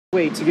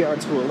way to get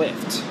onto a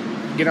lift,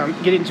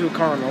 get into a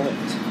car on a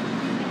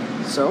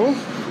lift. So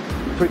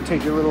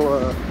take your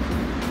little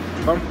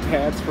bump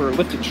pads for a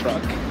lifted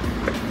truck,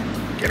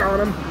 get on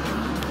them,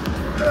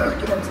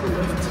 get onto the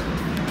lift,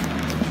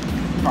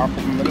 pop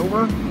them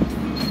over.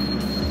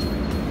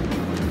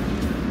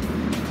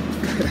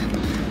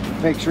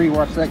 Make sure you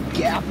watch that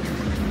gap,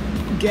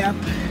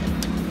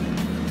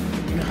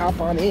 and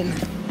hop on in,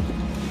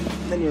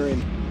 then you're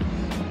in.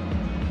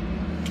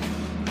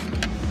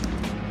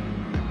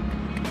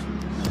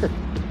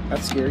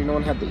 That's scary, no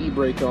one had the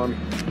e-brake on.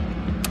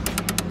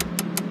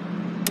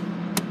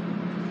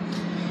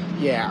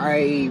 Yeah,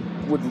 I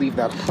would leave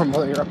that on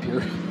while you're up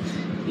here,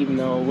 even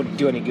though it wouldn't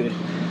do any good.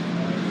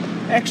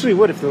 Actually, it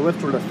would if the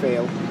lift were to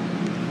fail.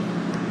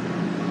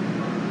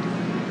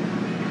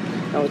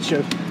 Now let's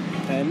show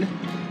 10.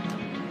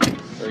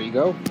 There you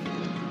go.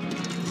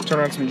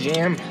 Turn on some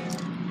jam.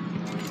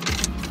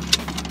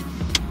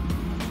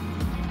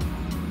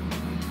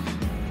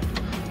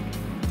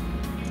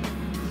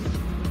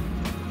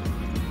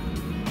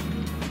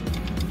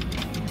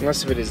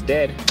 Unless if it is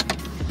dead.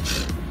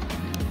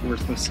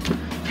 Worthless.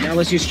 Now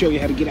let's just show you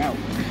how to get out.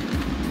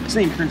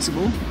 Same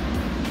principle.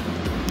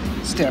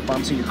 Step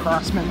onto your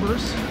cross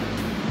members.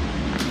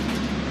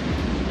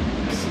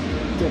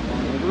 Step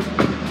on over.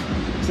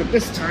 Except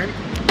this time,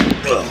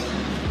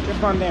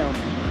 step on down.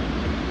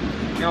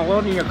 Now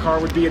loading your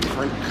car would be a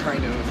different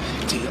kind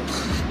of deal.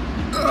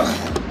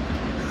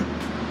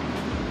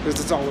 Because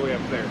it's all the way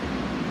up there.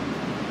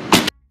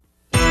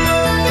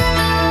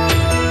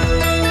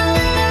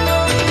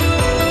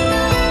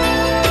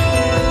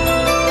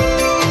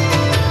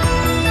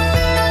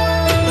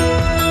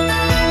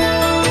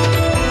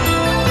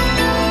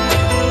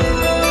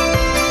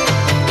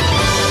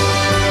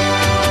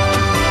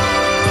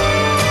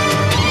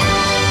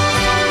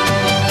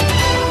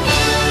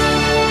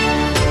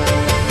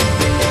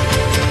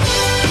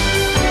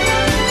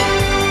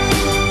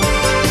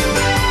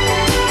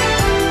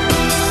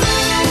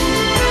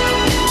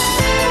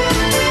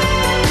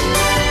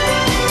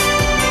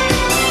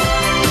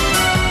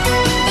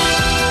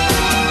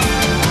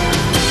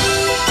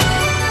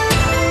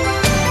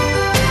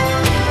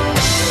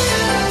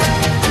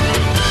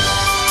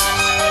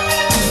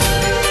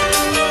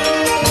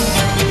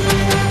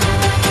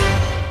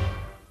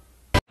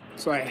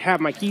 So I have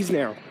my keys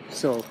now,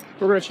 so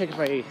we're going to check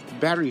if the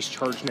battery's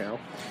charged now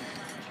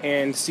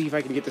and see if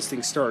I can get this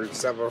thing started,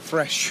 because I have a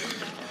fresh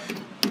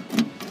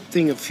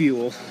thing of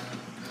fuel,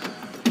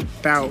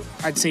 about,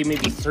 I'd say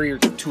maybe 2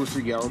 or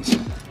 3 gallons.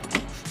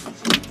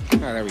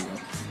 Ah, there we go.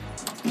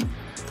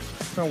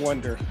 No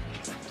wonder.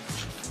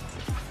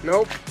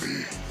 Nope.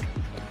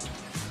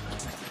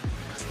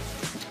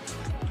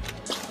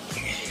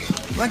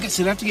 Like I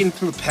said, I have to get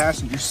into the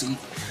passenger seat.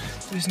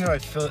 There's no way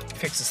to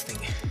fix this thing.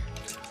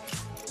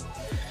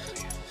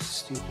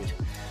 Stupid.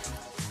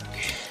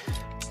 Okay.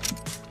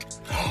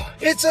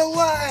 It's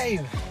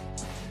alive!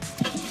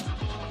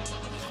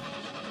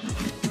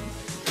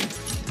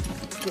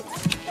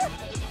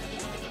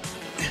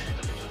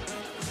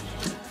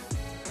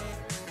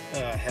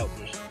 Help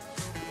me.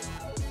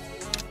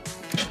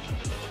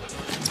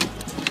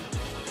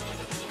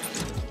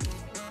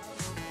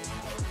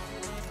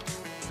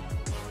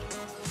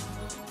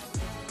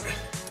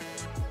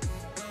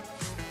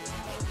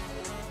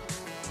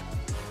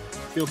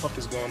 Fuel pump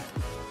is gone.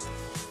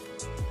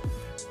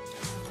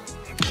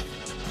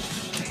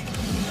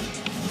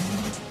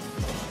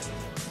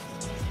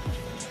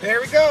 There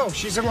we go,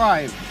 she's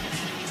alive.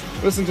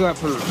 Listen to that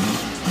purr.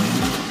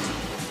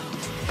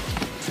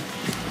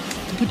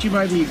 I'll put you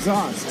by the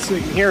exhaust so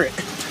you can hear it.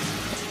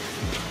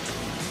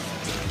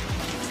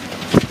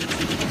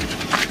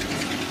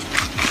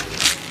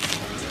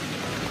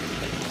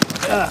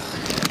 Ugh.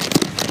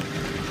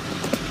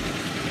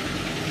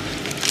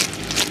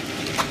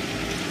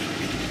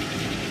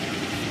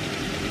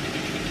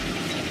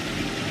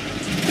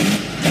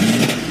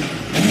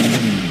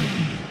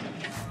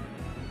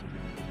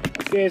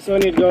 Okay, so I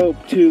need to go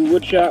to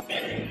wood shop,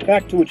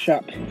 back to wood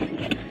shop.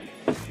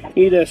 I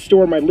need to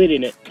store my lid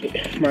in it,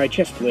 my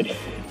chest lid.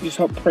 Just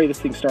help pray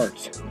this thing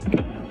starts.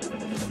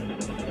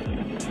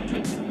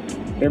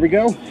 There we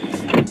go.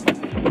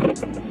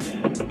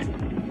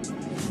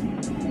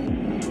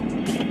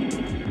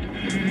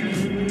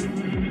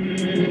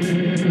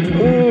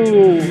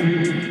 Ooh.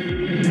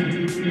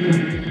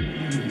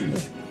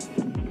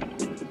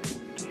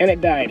 And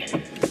it died.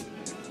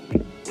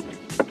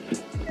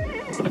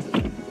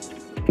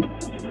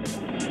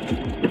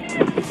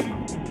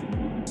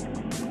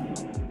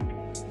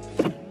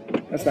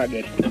 That's not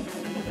good.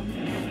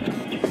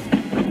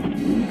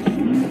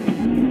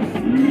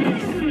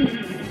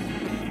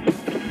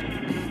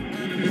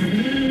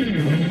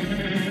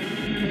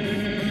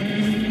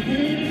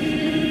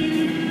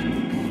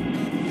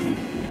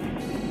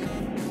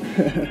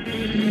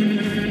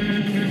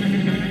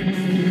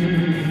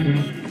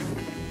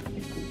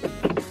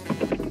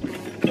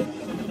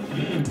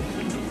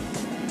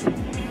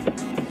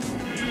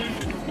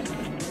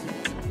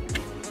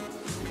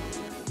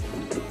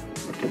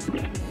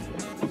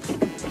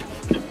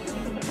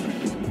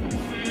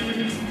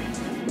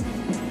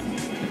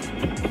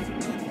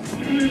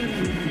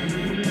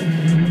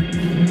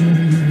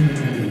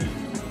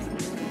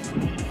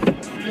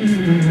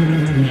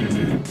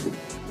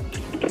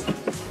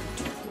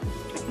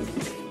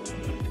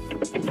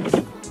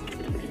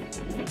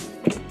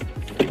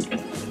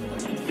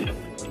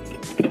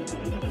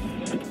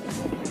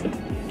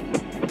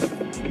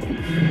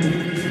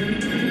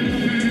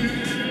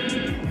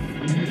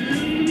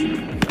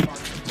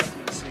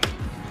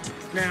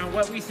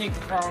 think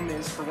the problem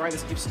is for why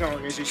this keeps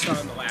stalling, as you saw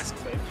in the last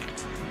clip,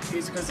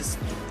 is because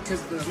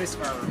of the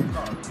misfire of the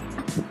car.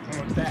 And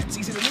look at that, it's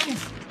easy to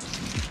move.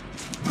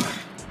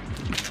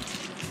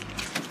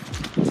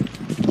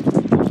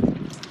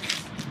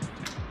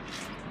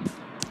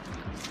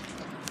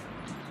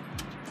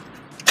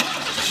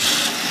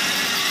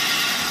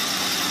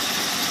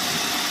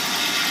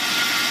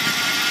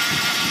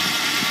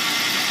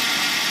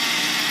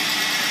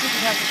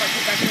 If I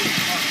put back in the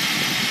car.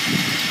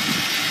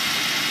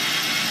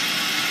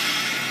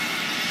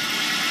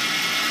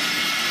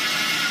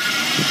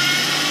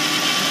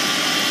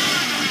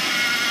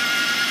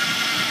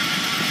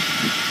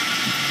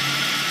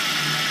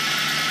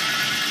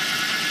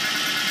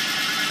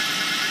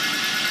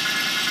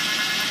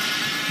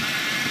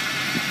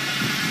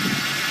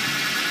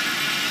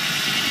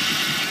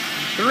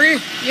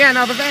 3? Yeah,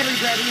 now the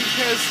battery's ready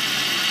because,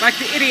 like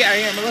the idiot I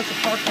am, I left the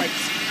park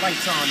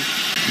lights on.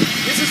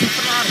 This is the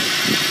throttle.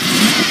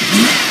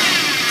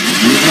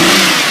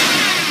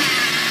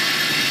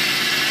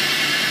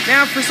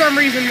 Now, for some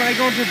reason, when I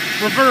go into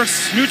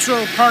reverse,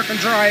 neutral, park, and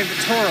drive,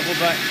 it's horrible,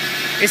 but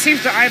it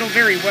seems to idle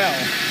very well.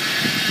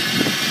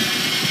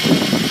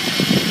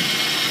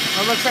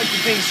 It looks like the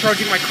thing's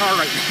charging my car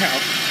right now.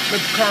 The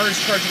car is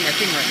charging my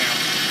thing right now.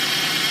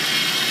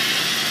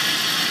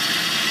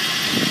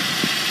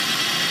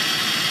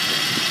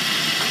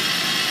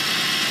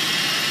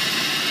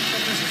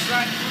 Let this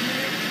aside for a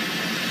minute.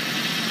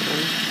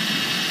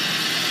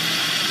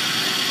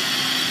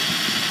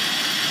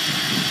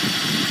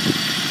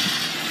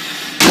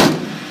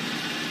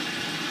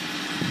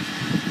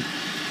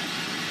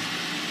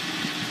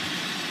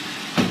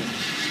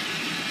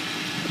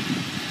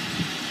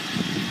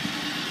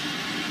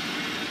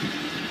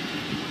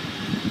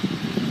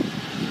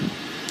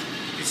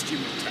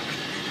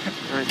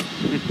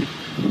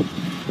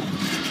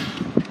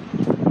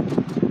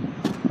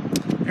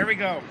 There we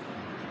go.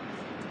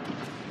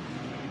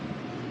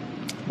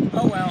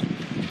 Oh well.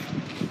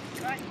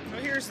 Right. So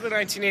here's the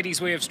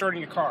 1980s way of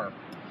starting a car.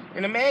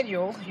 In a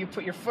manual, you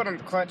put your foot on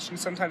the clutch and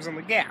sometimes on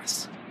the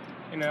gas.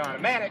 In an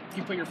automatic,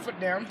 you put your foot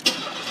down.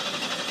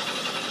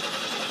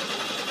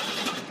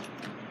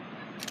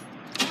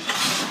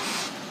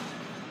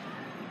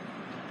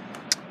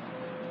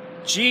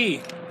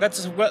 Gee,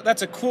 that's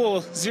a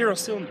cool 0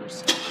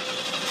 cylinders.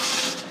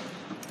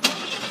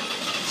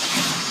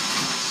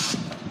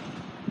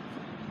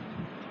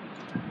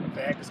 What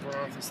the heck is going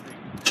on with this thing?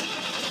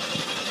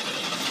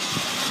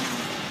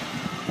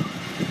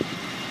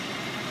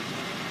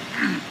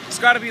 It's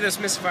got to be this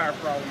misfire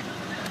problem.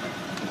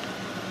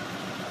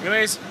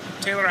 Anyways,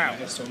 Taylor out.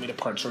 They told me to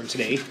parts run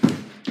today.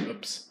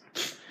 Oops.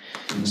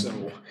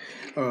 So,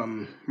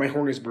 my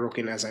horn is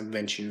broken as I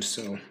mentioned,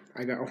 so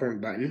I got a horn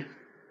button.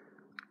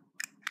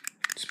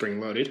 Spring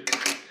loaded.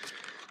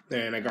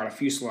 Then I got a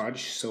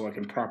fuselage so I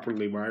can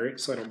properly wire it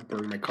so I don't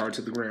burn my car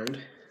to the ground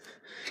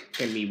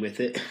and me with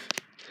it.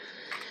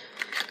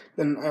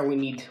 Then I only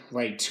need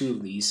like 2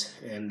 of these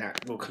and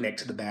that will connect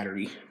to the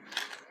battery.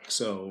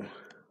 So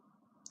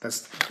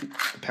that's the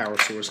power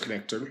source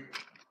connector.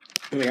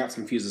 And I got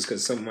some fuses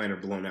because some of mine are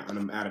blown out and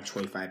I'm out of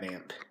 25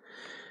 amp.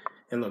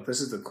 And look,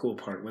 this is the cool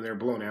part. When they're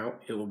blown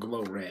out, it will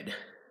glow red.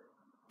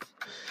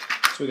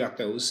 So we got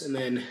those. And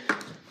then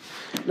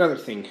another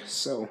thing.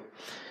 So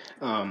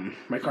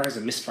my car has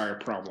a misfire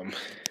problem.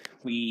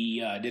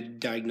 We did a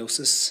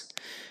diagnosis.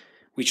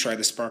 We tried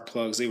the spark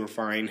plugs. They were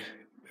fine,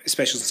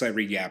 especially since I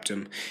re-gapped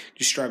them.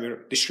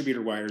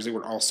 Distributor wires, they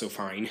were also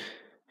fine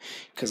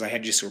because I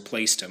had just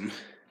replaced them.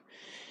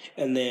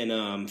 And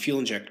then fuel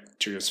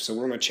injectors, so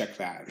we're going to check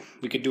that.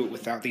 We could do it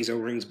without these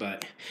O-rings,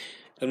 but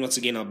then once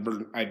again,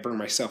 I'd burn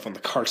myself on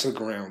the car to the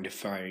ground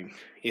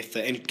if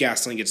the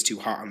gasoline gets too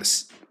hot on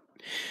this,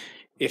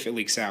 if it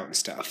leaks out and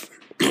stuff.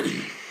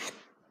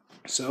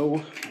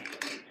 So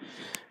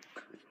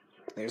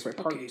there's my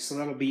part. Okay, so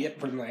that'll be it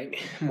for tonight.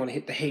 I'm gonna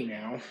hit the hay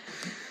now.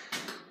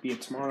 Be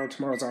it tomorrow.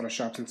 Tomorrow's auto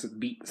shop since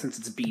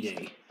it's B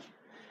day.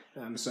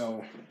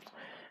 So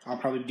I'll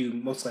probably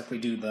most likely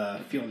do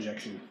the fuel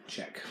injection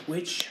check.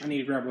 Which I need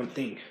to grab one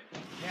thing.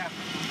 Yeah.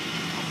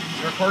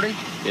 You recording?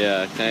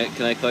 Yeah.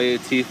 Can I call you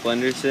T.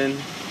 Flenderson?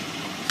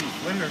 T.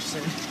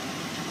 Flenderson.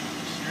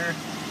 Sure.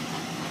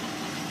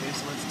 Okay,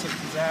 so let's take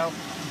these out.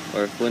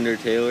 Or Flender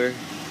Taylor?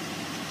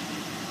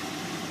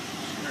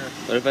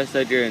 What if I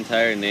said your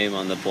entire name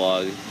on the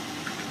blog?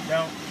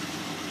 No.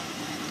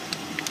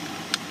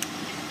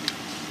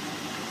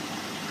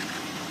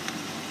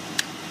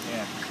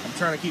 Yeah, I'm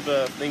trying to keep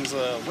things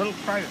a little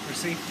private for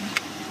safety.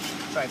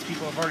 Besides,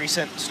 people have already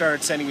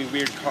started sending me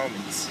weird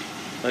comments.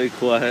 Be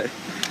quiet.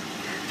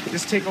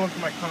 Just take a look at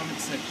my comment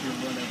section or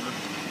whatever.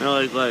 No,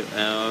 like,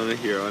 I want to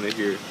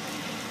hear.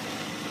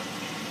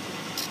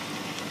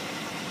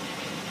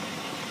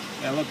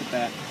 Yeah, look at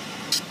that.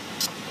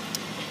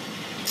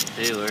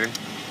 Taylor.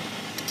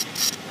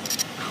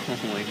 Oh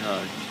my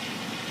god.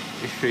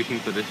 You're freaking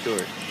for the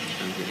short.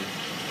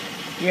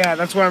 Yeah,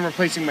 that's why I'm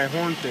replacing my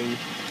horn thing.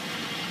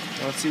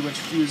 Now let's see which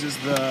fuse is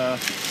the...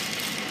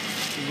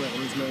 What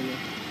one's manual?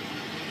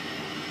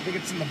 I think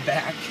it's in the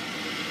back.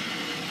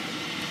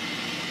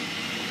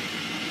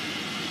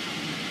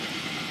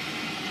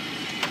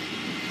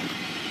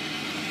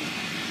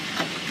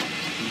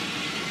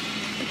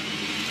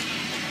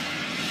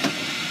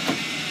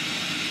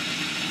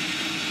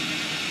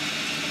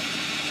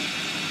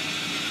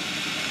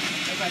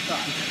 I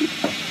thought.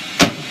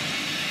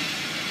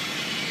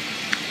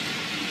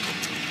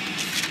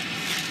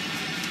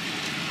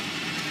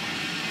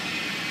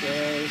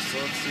 Okay, so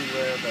let's see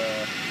where the...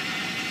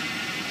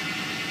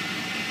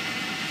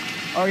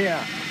 Oh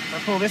yeah, if I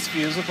pull this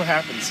fuse, look what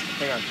happens.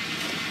 Hang on.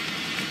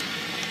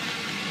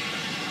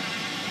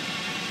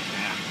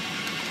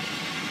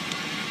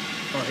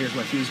 Oh, here's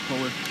my fuse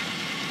puller.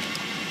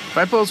 If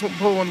I pull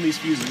one of these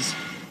fuses...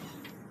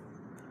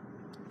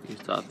 You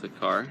stop the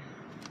car?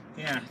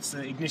 Yeah, it's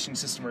the ignition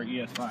system or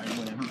E10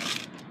 whatever.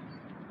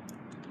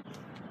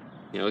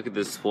 Yeah, look at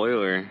this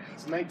spoiler.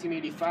 It's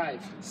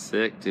 1985.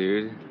 Sick,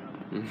 dude.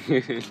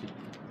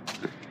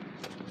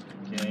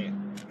 Okay,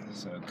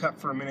 so cut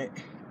for a minute.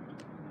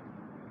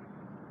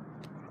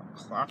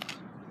 Clock.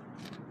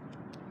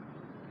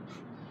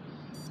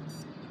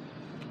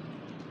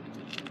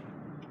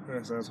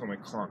 So that's how my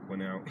clock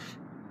went out.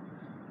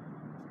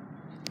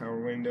 Power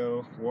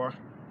window,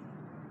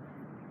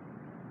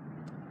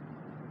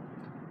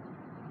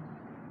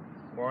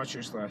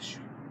 washer slash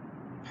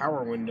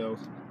power window.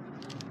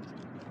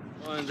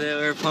 Come on,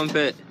 Taylor, pump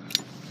it.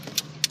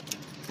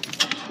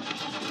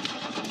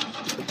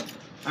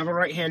 I have a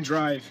right-hand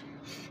drive.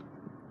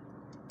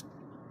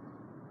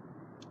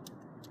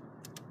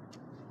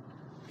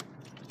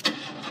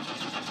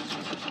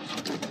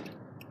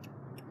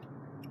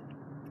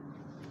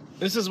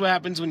 This is what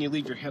happens when you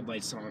leave your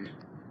headlights on.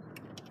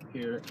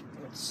 Here,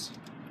 let's...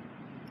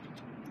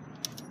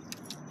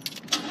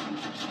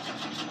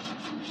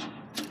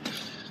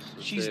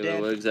 She's Taylor,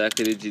 dead. what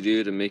exactly did you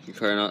do to make your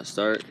car not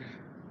start?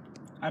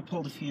 I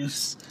pulled a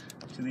fuse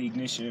to the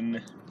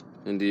ignition.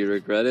 And do you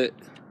regret it?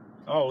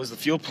 Oh, it was the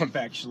fuel pump,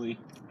 actually.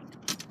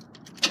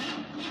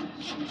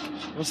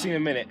 We'll see in a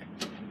minute.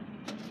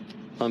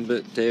 Pump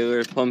it,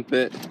 Taylor, pump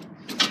it.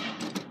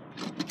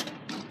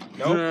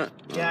 Nope.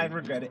 Yeah, I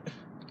regret it.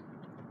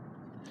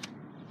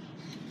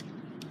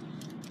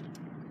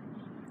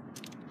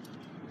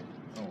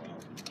 Oh well.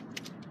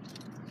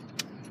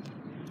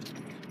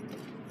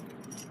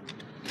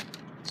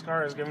 This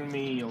car has given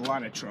me a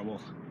lot of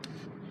trouble.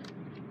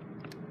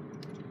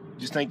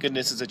 Just thank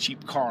goodness it's a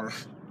cheap car.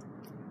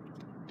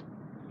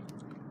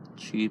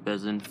 Cheap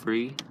as in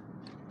free?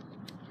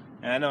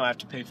 And I know I have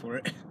to pay for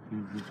it.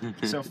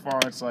 So far,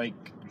 it's like,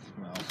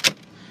 well,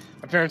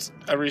 my parents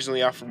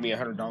originally offered me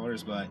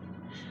 $100, but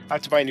I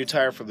have to buy a new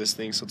tire for this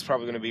thing, so it's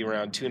probably going to be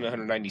around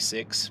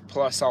 $296,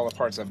 plus all the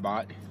parts I've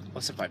bought,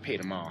 plus if I paid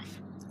them off.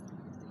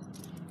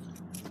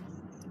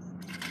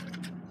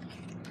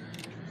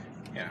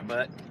 Yeah,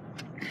 but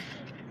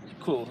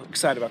cool,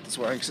 excited about this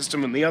wiring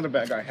system. And the other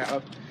bag I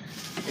have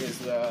is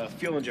the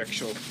fuel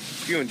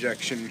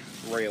injection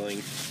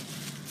railing.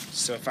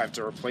 So if I have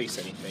to replace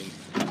anything.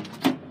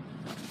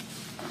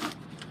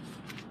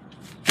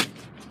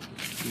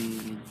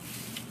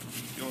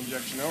 Fuel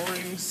injection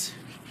O-rings.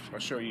 I'll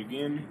show you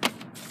again.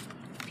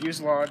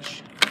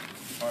 Fuselage.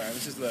 Oh yeah,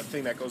 this is the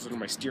thing that goes under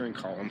my steering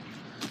column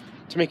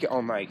to make it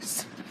all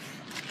nice.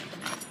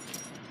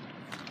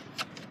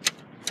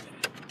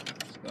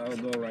 So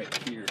that'll go right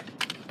here.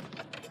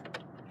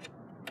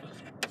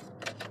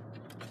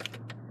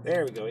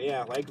 There we go,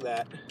 yeah, like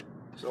that.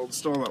 So I'll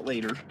install that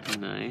later.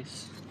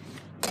 Nice.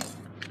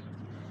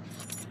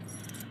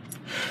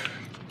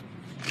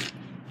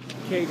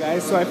 Okay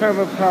guys, so I found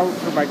a problem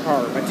for my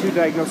car. My two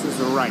diagnoses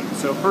are right.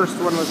 So first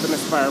one was the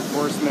misfire, of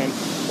course, and then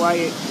why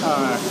it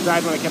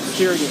died when I kept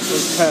steering it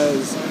was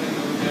because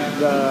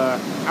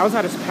I was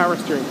out of power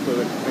steering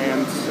fluid,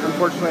 and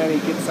unfortunately I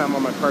didn't get some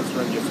on my parts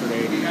run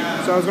yesterday.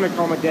 So I was going to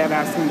call my dad,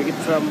 ask him to get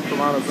some from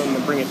AutoZone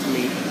and bring it to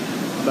me,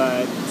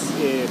 but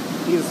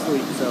he's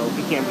asleep, so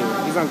he can't do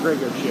it. He's on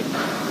graveyard shift.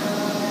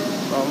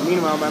 Well,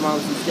 meanwhile my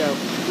mom is still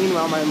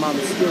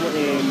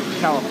in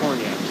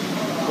California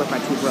with my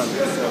two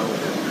brothers, so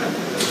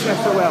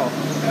not so well.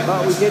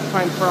 But we did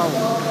find problems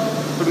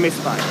for the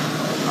misfire.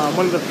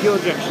 One of the fuel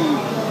injection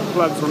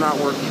plugs were not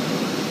working,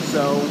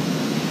 so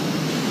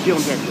fuel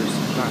injectors,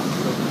 not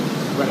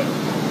whatever.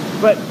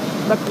 But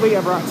luckily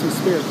I brought some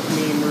spares with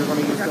me, and we're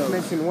going to use those. I forgot to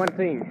mention one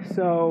thing.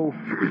 So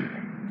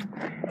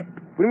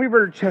when we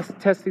were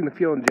testing the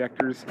fuel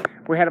injectors,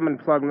 we had them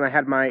unplugged, and I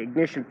had my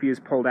ignition fuse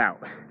pulled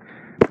out.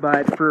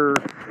 But it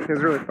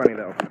was really funny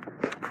though.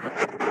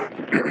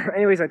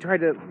 Anyways, they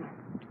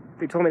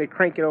told me to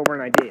crank it over,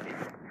 and I did.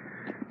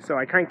 So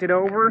I cranked it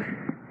over,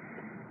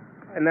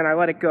 and then I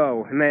let it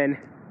go, and then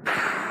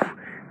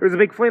there's a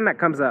big flame that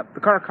comes up. The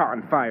car caught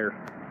on fire.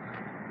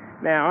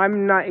 Now,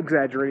 I'm not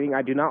exaggerating.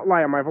 I do not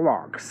lie on my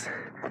vlogs.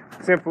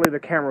 Simply, the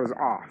camera was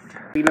off.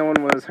 No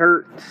one was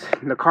hurt.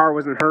 The car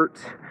wasn't hurt.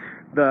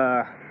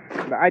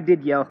 I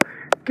did yell,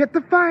 "Get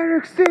the fire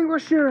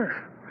extinguisher!"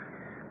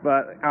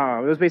 But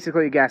it was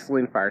basically a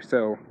gasoline fire,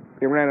 so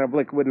it ran out of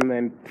liquid, and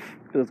then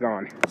it was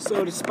gone.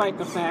 So despite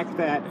the fact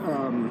that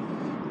I'm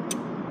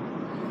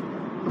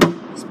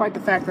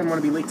going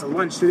to be late to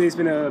lunch, today's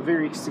been a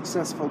very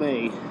successful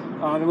day.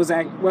 It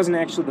wasn't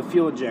actually the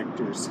fuel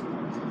injectors.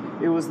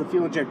 It was the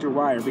fuel injector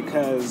wire,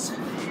 because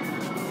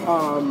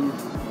not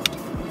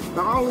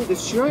only the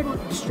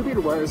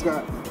distributor wires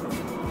got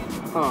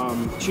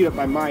chewed up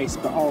by mice,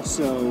 but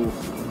also,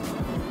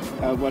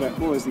 what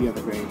was the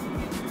other thing?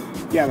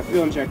 Yeah, the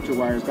fuel injector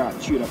wires got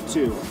chewed up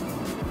too.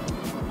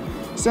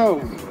 So,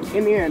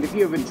 in the end, if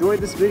you have enjoyed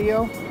this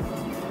video,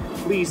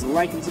 please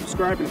like and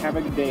subscribe and have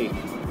a good day.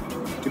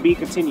 To be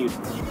continued.